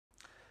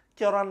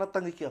Kia ora ana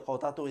tangi kia kau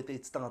tātou e te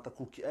ititangata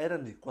kuki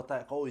airani, kua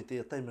tae kau i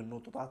te taime no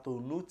tō tātou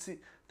nuti,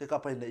 te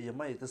kapaina ia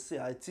mai te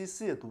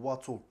CITV at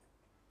Watu.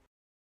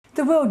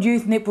 The World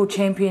Youth Netball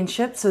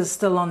Championships is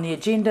still on the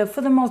agenda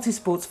for the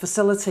multi-sports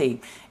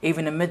facility,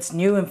 even amidst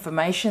new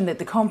information that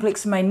the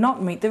complex may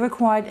not meet the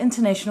required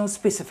international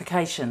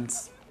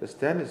specifications. The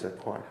standards are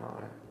quite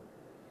high.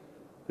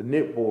 The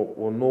netball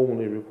will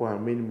normally require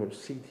minimum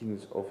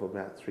seatings of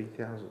about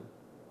 3,000.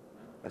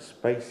 A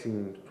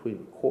spacing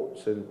between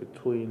courts and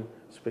between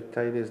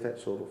spectators, that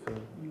sort of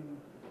thing.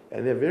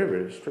 And they're very,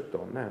 very strict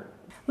on that.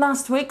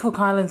 Last week, Cook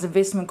Islands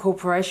Investment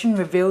Corporation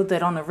revealed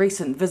that on a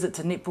recent visit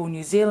to Netball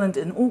New Zealand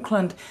in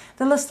Auckland,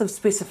 the list of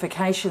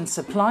specifications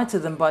supplied to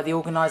them by the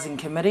organising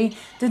committee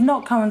did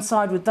not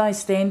coincide with those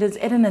standards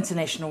at an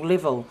international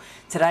level.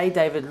 Today,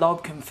 David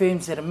Lobb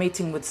confirms that a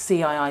meeting with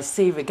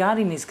CIIC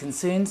regarding these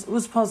concerns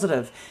was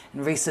positive.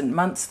 In recent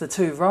months, the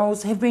two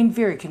roles have been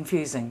very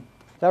confusing.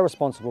 They're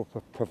responsible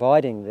for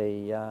providing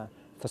the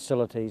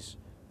facilities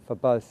for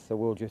both the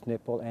World Youth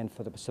Netball and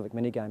for the Pacific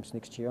Mini Games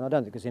next year, and I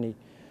don't think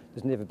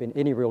there's never been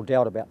any real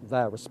doubt about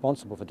they're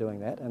responsible for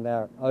doing that and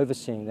they're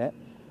overseeing that.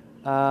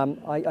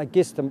 I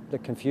guess the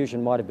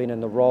confusion might have been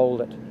in the role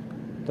that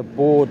the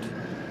board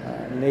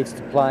needs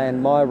to play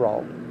and my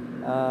role.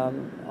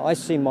 I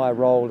see my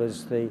role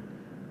as the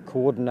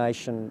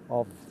coordination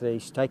of the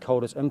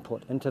stakeholders'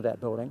 input into that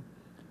building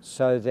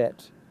so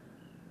that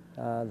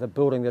the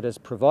building that is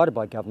provided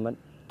by government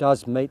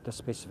does meet the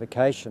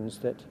specifications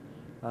that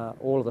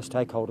all of the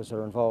stakeholders that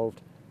are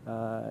involved,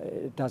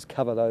 it does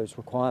cover those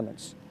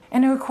requirements.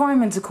 And the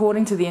requirements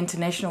according to the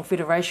International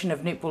Federation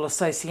of Netball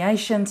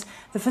Associations,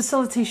 the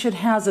facility should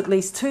house at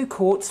least 2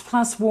 courts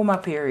plus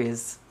warm-up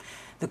areas.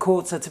 The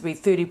courts are to be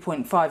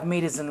 30.5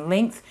 metres in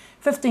length,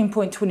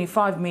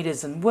 15.25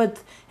 metres in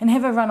width and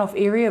have a run-off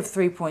area of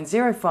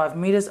 3.05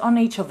 metres on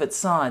each of its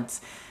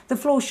sides. The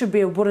floor should be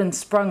a wooden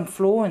sprung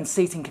floor and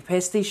seating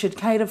capacity should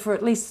cater for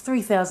at least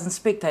 3,000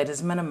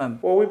 spectators minimum.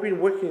 Well, we've been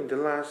working the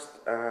last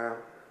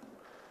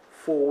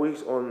 4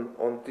 weeks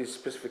on these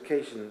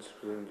specifications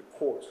within the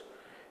courts.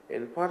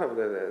 And part of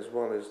that as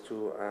well is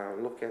to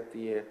look at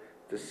the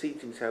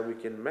seatings, how we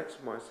can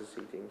maximise the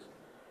seatings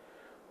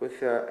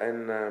with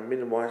and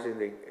minimising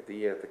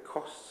the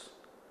costs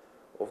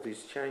of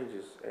these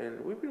changes.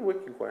 And we've been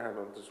working quite hard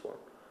on this one.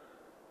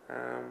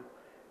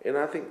 And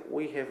I think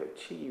we have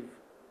achieved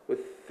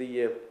with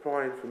the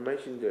prior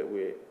information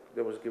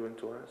that was given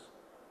to us.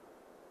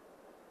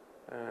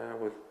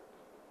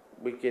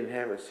 We can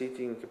have a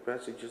seating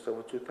capacity just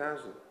over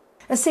 2,000.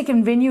 A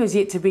second venue is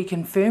yet to be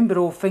confirmed, but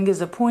all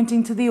fingers are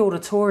pointing to the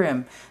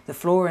auditorium. The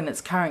floor in its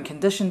current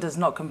condition does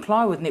not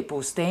comply with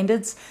netball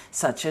standards.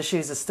 Such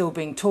issues are still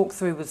being talked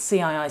through with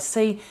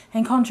CIIC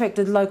and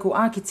contracted local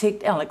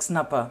architect Alex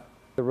Nupper.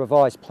 The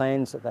revised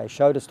plans that they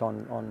showed us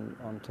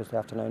on Tuesday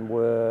afternoon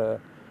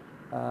were,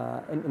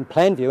 in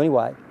plan view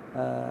anyway,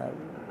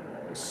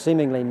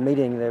 seemingly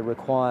meeting the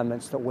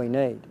requirements that we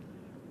need.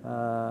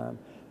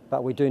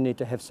 But we do need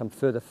to have some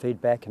further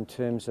feedback in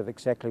terms of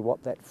exactly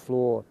what that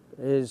floor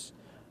is,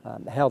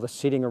 how the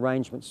seating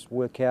arrangements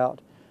work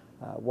out,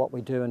 what we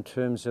do in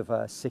terms of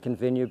a second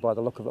venue. By the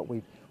look of it,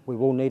 we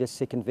will need a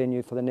second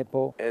venue for the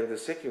netball. And the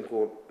second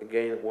court,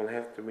 again, will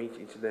have to meet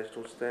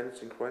international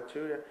standards and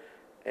criteria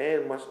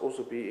and must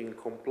also be in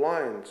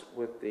compliance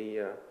with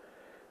the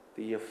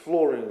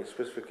flooring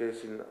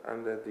specification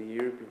under the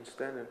European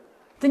standard.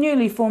 The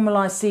newly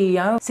formalised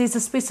CEO says the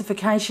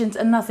specifications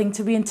are nothing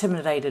to be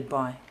intimidated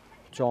by.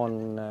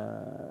 John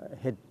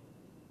had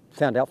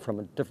found out from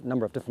a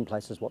number of different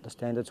places what the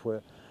standards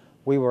were.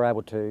 We were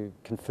able to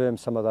confirm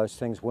some of those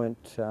things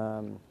weren't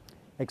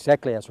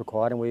exactly as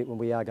required, and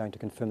we are going to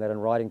confirm that in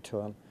writing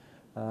to him.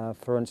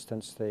 For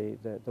instance,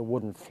 the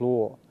wooden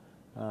floor.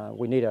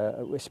 We need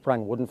a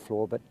sprung wooden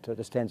floor, but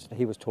the standards that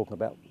he was talking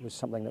about was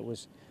something that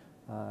was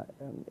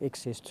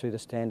excess to the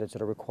standards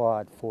that are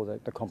required for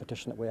the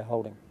competition that we are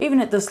holding.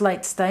 Even at this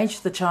late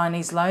stage, the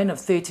Chinese loan of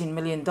 $13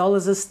 million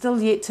is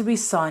still yet to be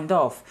signed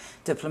off.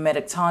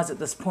 Diplomatic ties at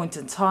this point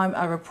in time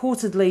are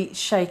reportedly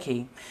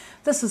shaky.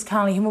 This is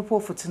Carly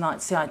Himmelpour for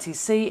tonight's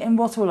CITC and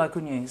Watu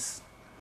Local News.